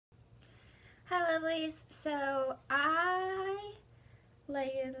Hi lovelies. So I'm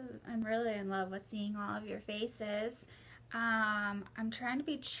really in love with seeing all of your faces. I'm trying to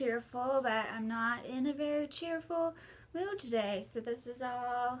be cheerful, but I'm not in a very cheerful mood today. So this is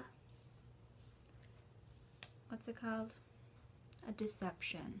all, what's it called? A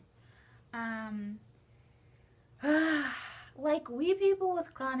deception. Um, like we people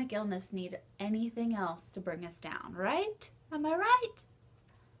with chronic illness need anything else to bring us down, right? Am I right?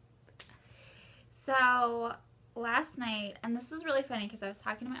 So last night, and this was really funny because I was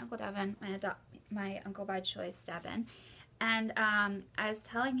talking to my Uncle Devin, my uncle by choice, Devin, and I was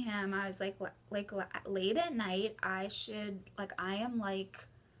telling him, I was like late at night, I am like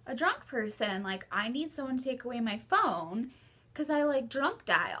a drunk person. Like I need someone to take away my phone because I like drunk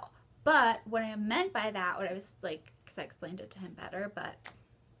dial. But what I meant by that, what I was like, because I explained it to him better, but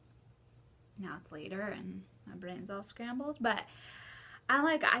now it's later and my brain's all scrambled. But I'm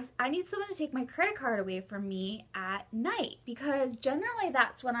like, I need someone to take my credit card away from me at night because generally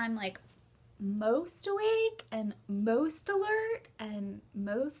that's when I'm like most awake and most alert and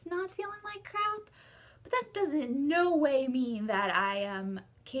most not feeling like crap. But that doesn't in no way mean that I am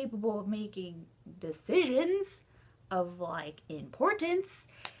capable of making decisions of like importance.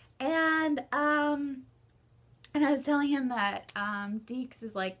 And I was telling him that Deeks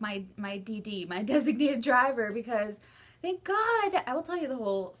is like my DD, my designated driver, because thank God, I will tell you the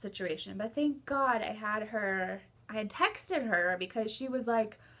whole situation, but thank God I had texted her because she was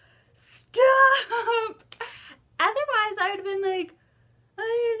like, stop! Otherwise, I would have been like,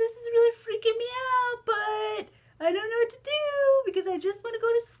 oh, this is really freaking me out, but I don't know what to do because I just want to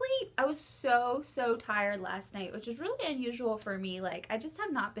go to sleep. I was so tired last night, which is really unusual for me. Like, I just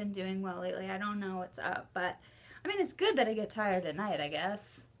have not been doing well lately. I don't know what's up, but I mean, it's good that I get tired at night, I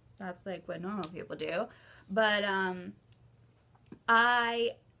guess. That's like what normal people do. But,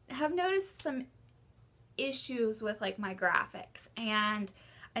 I have noticed some issues with like my graphics, and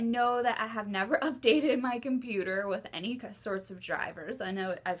I know that I have never updated my computer with any sorts of drivers. I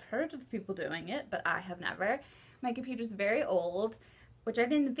know I've heard of people doing it, but I have never. My computer's very old, which I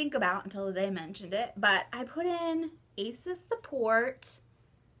didn't think about until they mentioned it, but I put in ASUS support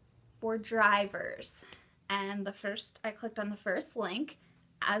for drivers, and I clicked on the first link,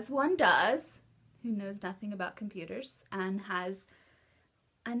 as one does, who knows nothing about computers and has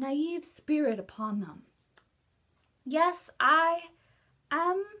a naive spirit upon them. Yes, I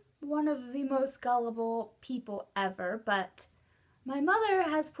am one of the most gullible people ever, but my mother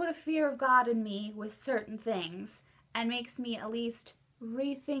has put a fear of God in me with certain things and makes me at least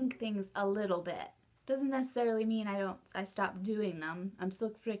rethink things a little bit. Doesn't necessarily mean I stop doing them. I'm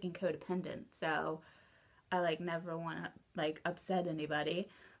still freaking codependent, so I like never want to like upset anybody.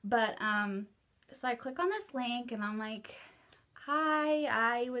 But so I click on this link and I'm like, hi,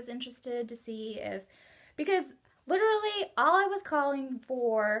 I was interested to see if, because literally all I was calling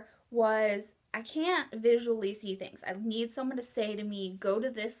for was I can't visually see things. I need someone to say to me, go to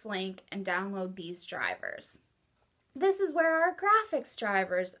this link and download these drivers. This is where our graphics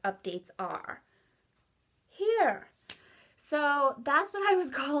drivers updates are. Here. So that's what I was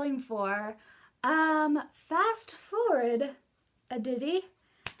calling for. Fast forward a ditty,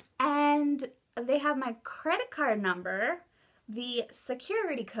 and they have my credit card number, the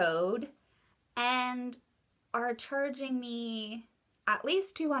security code, and are charging me at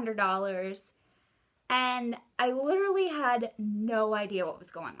least $200, and I literally had no idea what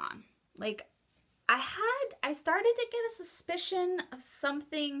was going on. Like, I started to get a suspicion of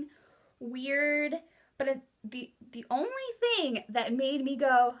something weird, but the only thing that made me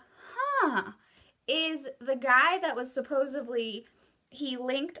go, huh, is the guy that was supposedly, he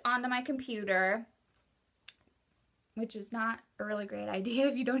linked onto my computer, which is not a really great idea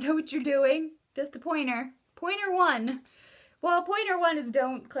if you don't know what you're doing. Just a pointer. Pointer one. Well, pointer one is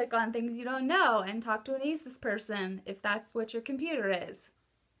don't click on things you don't know and talk to an ASUS person if that's what your computer is.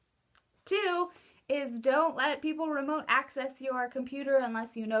 Two is don't let people remote access your computer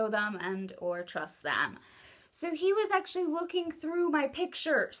unless you know them and or trust them. So he was actually looking through my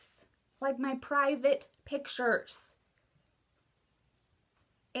pictures, like my private pictures.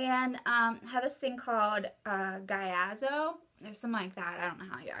 And have this thing called Gyazo. There's something like that. I don't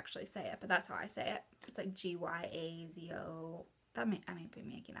know how you actually say it, but that's how I say it. It's like Gyazo. I may be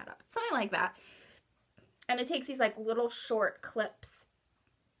making that up. Something like that. And it takes these like little short clips.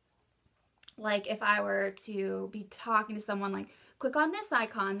 Like if I were to be talking to someone, like click on this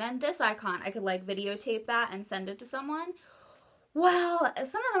icon, then this icon, I could like videotape that and send it to someone. well,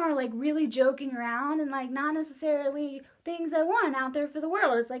 some of them are like really joking around and like not necessarily things I want out there for the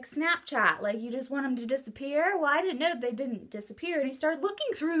world. It's like Snapchat, like you just want them to disappear. Well, I didn't know they didn't disappear, and he started looking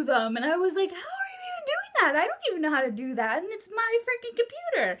through them, and I was like, how are you even doing that? I don't even know how to do that, and it's my freaking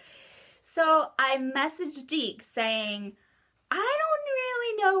computer. So I messaged Deke saying, I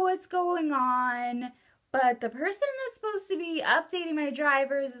don't really know what's going on, but the person that's supposed to be updating my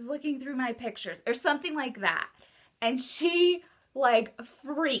drivers is looking through my pictures, or something like that. And she like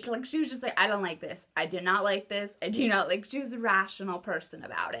freaked. Like she was just like, I don't like this. I do not like this. I do not like, she was a rational person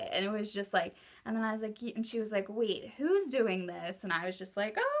about it. And it was just like, and then I was like, and she was like, wait, who's doing this? And I was just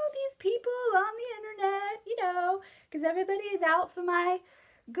like, oh, these people on the internet, you know, because everybody is out for my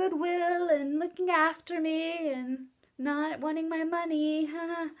goodwill and looking after me and not wanting my money.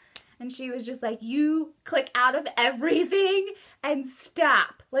 And she was just like, you click out of everything and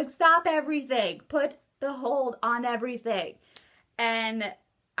stop. Like, stop everything. Put the hold on everything. And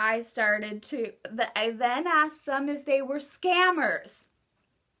I started to, I then asked them if they were scammers.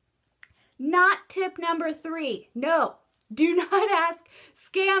 Not tip number 3. No, do not ask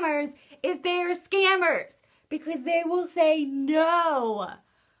scammers if they are scammers, because they will say no.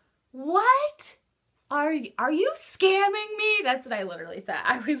 What? Are you scamming me? That's what I literally said.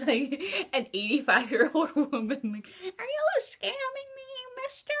 I was like an 85-year-old woman. Like, are you scamming me,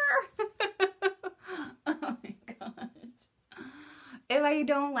 mister? Oh my gosh. If I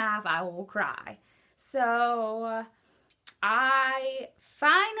don't laugh, I will cry. So I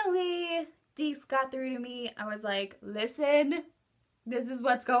finally, Deeks got through to me. I was like, listen, this is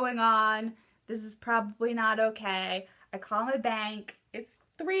what's going on. This is probably not okay. I call my bank. It's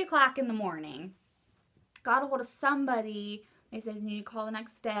 3 o'clock in the morning. Got a hold of somebody. They said you need to call the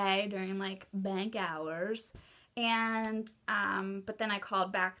next day during like bank hours. And but then I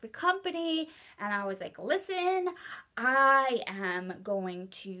called back the company and I was like, listen, I am going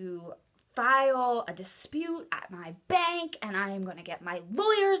to file a dispute at my bank and I am going to get my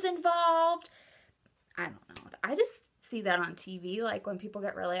lawyers involved. I don't know. I just see that on TV. Like when people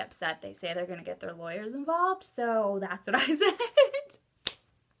get really upset, they say they're going to get their lawyers involved. So that's what I said.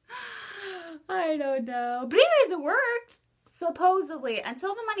 I don't know. But anyways, it worked. Supposedly,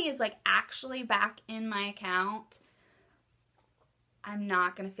 until the money is like actually back in my account, I'm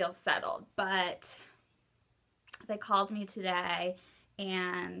not going to feel settled. But they called me today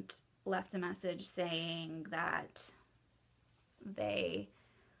and left a message saying that they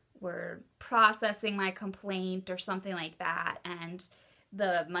were processing my complaint or something like that, and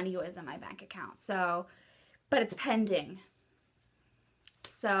the money was in my bank account. So, but it's pending.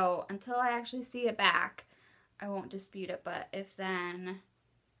 So until I actually see it back, I won't dispute it. But if then,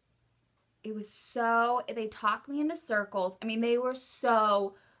 it was so, they talked me into circles. I mean, they were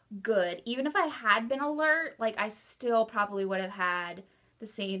so good. Even if I had been alert, like I still probably would have had the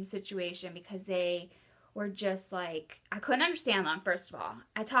same situation, because they were just like, I couldn't understand them, first of all.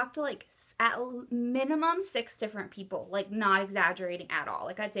 I talked to like at minimum 6 different people, like not exaggerating at all.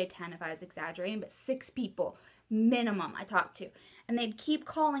 Like I'd say 10 if I was exaggerating, but 6 people minimum I talked to. And they'd keep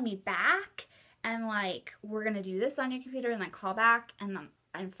calling me back and like, we're gonna do this on your computer, and like call back and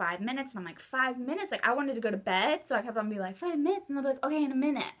in 5 minutes, and I'm like, 5 minutes? Like I wanted to go to bed, so I kept on being like, 5 minutes, and they'll be like, okay, in a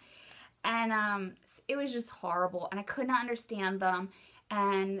minute. And it was just horrible, and I could not understand them.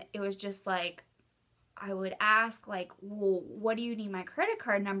 And it was just like, I would ask like, well, what do you need my credit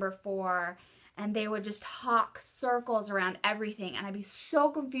card number for? And they would just talk circles around everything, and I'd be so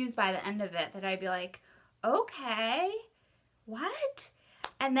confused by the end of it that I'd be like, okay, what?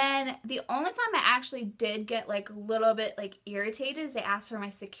 And then the only time I actually did get like a little bit like irritated is they asked for my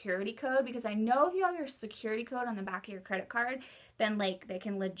security code, because I know if you have your security code on the back of your credit card, then like they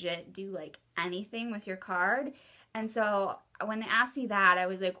can legit do like anything with your card. And so when they asked me that, I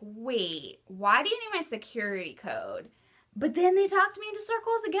was like, wait, why do you need my security code? But then they talked me into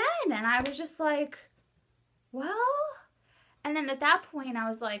circles again, and I was just like, well, and then at that point I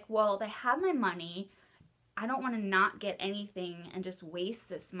was like, well, they have my money. I don't want to not get anything and just waste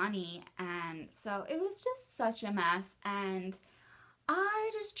this money. And so it was just such a mess, and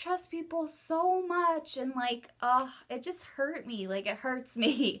I just trust people so much, and like, it just hurt me. Like it hurts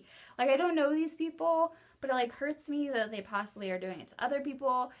me. Like I don't know these people, but it like hurts me that they possibly are doing it to other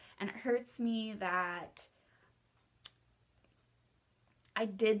people, and it hurts me that I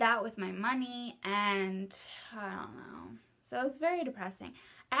did that with my money, and I don't know. So it's very depressing.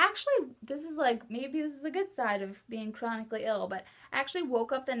 Actually, this is like, maybe this is a good side of being chronically ill, but I actually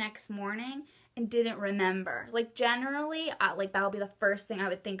woke up the next morning and didn't remember. Like generally, like that would be the first thing I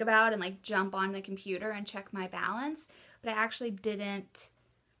would think about, and like jump on the computer and check my balance, but I actually didn't.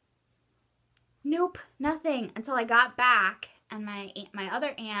 Nope, nothing until I got back, and my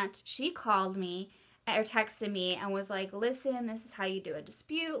other aunt, she called me or texted me and was like, listen, this is how you do a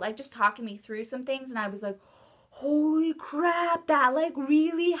dispute, like just talking me through some things. And I was like, holy crap, that like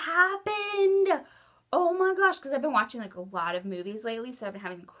really happened. Oh my gosh, because I've been watching like a lot of movies lately, so I've been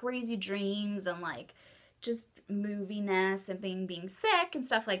having crazy dreams and like just moviness and being sick and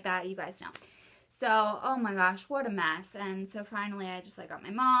stuff like that, you guys know. So, oh my gosh, what a mess. And so finally I just like got my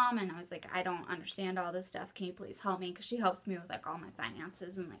mom and I was like, I don't understand all this stuff. Can you please help me? Because she helps me with like all my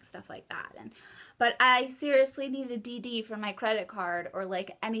finances and like stuff like that. But I seriously need a DD for my credit card or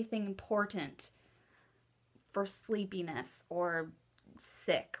like anything important for sleepiness or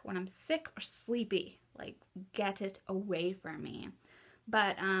sick. When I'm sick or sleepy, like get it away from me.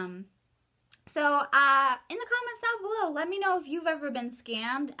 But, so, in the comments down below, let me know if you've ever been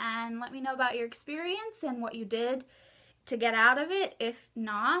scammed and let me know about your experience and what you did to get out of it, if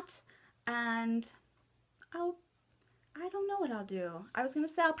not. And I don't know what I'll do. I was going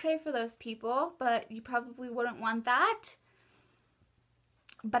to say I'll pray for those people, but you probably wouldn't want that.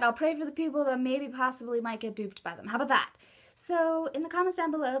 But I'll pray for the people that maybe possibly might get duped by them. How about that? So in the comments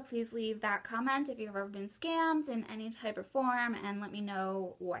down below, please leave that comment if you've ever been scammed in any type of form, and let me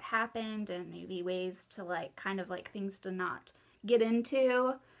know what happened and maybe ways to like kind of like things to not get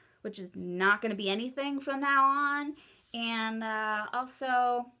into, which is not going to be anything from now on. And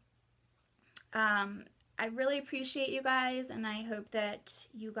also, I really appreciate you guys, and I hope that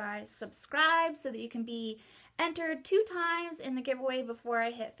you guys subscribe so that you can be entered 2 times in the giveaway before I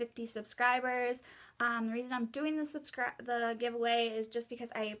hit 50 subscribers. The reason I'm doing the giveaway is just because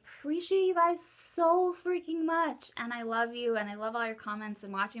I appreciate you guys so freaking much, and I love you, and I love all your comments,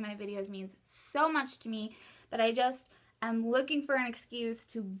 and watching my videos means so much to me that I just am looking for an excuse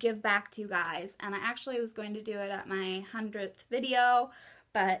to give back to you guys. And I actually was going to do it at my 100th video,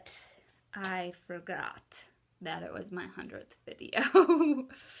 but I forgot that it was my 100th video.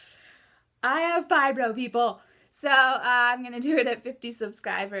 I have fibro, people. So I'm gonna do it at 50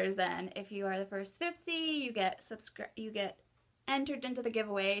 subscribers, and if you are the first 50, you get entered into the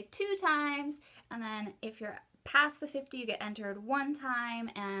giveaway 2 times, and then if you're past the 50, you get entered 1 time.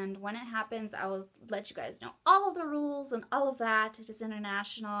 And when it happens, I will let you guys know all of the rules and all of that. It is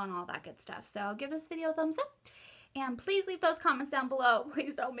international and all that good stuff. So give this video a thumbs up, and please leave those comments down below.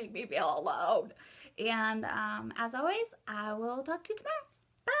 Please don't make me feel alone. And as always, I will talk to you tomorrow.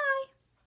 Bye.